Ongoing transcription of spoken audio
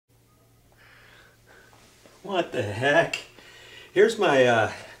What the heck? Here's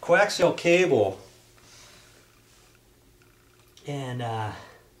my coaxial cable, and I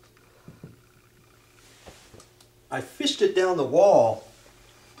fished it down the wall,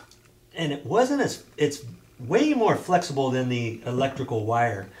 and it's way more flexible than the electrical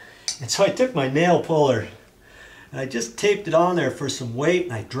wire. And so I took my nail puller and I just taped it on there for some weight,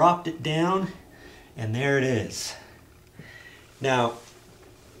 and I dropped it down, and there it is. Now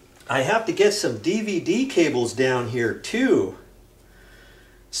I have to get some DVD cables down here too.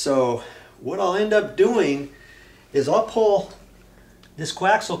 So what I'll end up doing is I'll pull this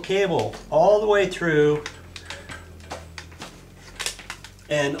coaxial cable all the way through,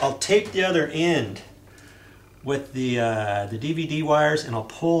 and I'll tape the other end with the DVD wires, and I'll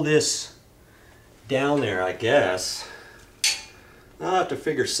pull this down there, I guess. I'll have to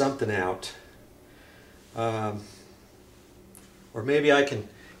figure something out. Or maybe I can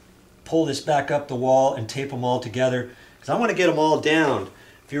pull this back up the wall and tape them all together, because I want to get them all down.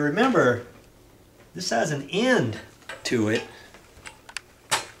 If you remember, this has an end to it.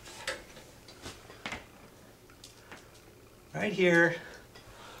 Right here.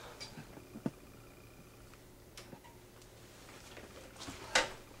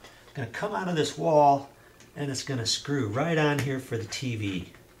 It's going to come out of this wall, and it's going to screw right on here for the TV.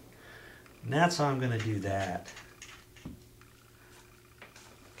 And that's how I'm going to do that.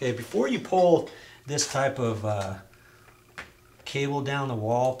 Okay, before you pull this type of cable down the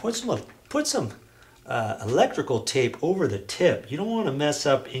wall, put some electrical tape over the tip. You don't want to mess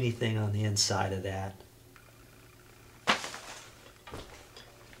up anything on the inside of that.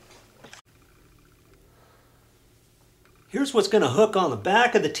 Here's what's going to hook on the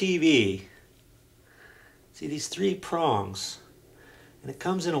back of the TV. See these 3 prongs, and it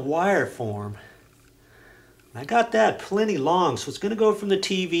comes in a wire form. I got that plenty long, so it's going to go from the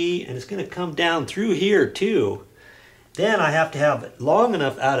TV, and it's going to come down through here too. Then I have to have it long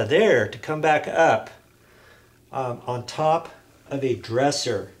enough out of there to come back up on top of a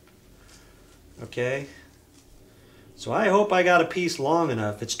dresser. Okay? So I hope I got a piece long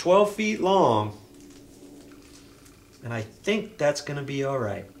enough. It's 12 feet long, and I think that's going to be all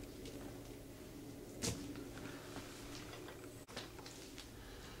right.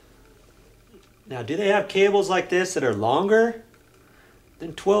 Now, do they have cables like this that are longer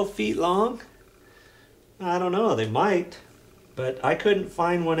than 12 feet long? I don't know, they might, but I couldn't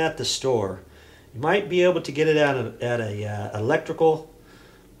find one at the store. You might be able to get it at a electrical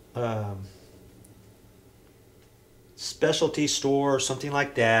specialty store or something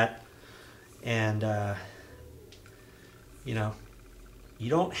like that. And, you know, you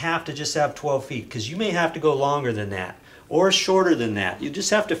don't have to just have 12 feet, because you may have to go longer than that or shorter than that. You just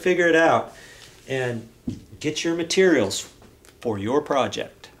have to figure it out and get your materials for your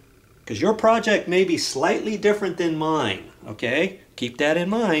project, because your project may be slightly different than mine. Okay, keep that in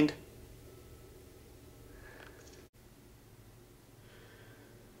mind.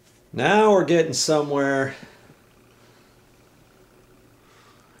 Now we're getting somewhere.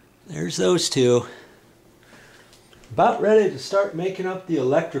 There's those two. About ready to start making up the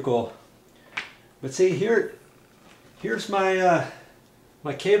electrical. But see, here's my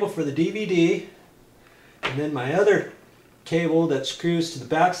my cable for the DVD, and then my other cable that screws to the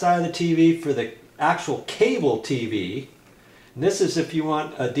back side of the TV for the actual cable TV. And this is if you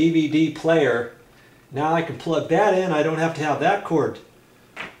want a DVD player. Now I can plug that in. I don't have to have that cord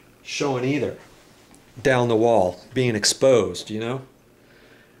showing either down the wall, being exposed, you know.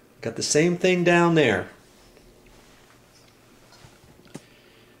 Got the same thing down there.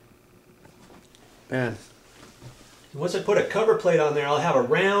 Man, once I put a cover plate on there, I'll have a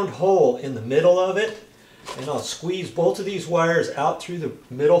round hole in the middle of it, and I'll squeeze both of these wires out through the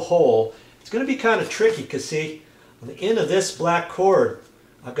middle hole. It's going to be kind of tricky, because see, on the end of this black cord,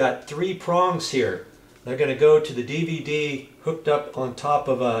 I've got 3 prongs here. They're going to go to the DVD hooked up on top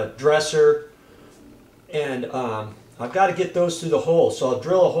of a dresser, and I've got to get those through the hole. So I'll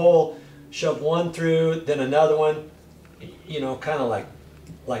drill a hole, shove one through, then another one, you know, kind of like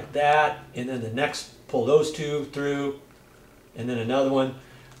that, and then the next, pull those 2 through, and then another one.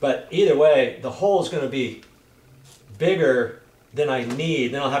 But either way, the hole is going to be bigger than I need.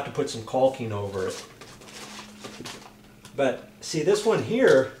 Then I'll have to put some caulking over it. But see, this one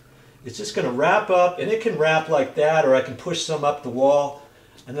here, it's just going to wrap up, and it can wrap like that, or I can push some up the wall,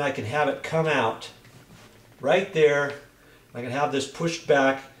 and then I can have it come out right there. I can have this pushed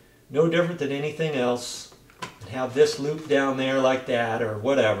back, no different than anything else, and have this loop down there like that, or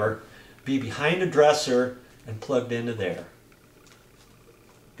whatever, be behind a dresser and plugged into there.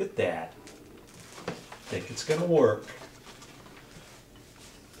 Look at that. I think it's going to work.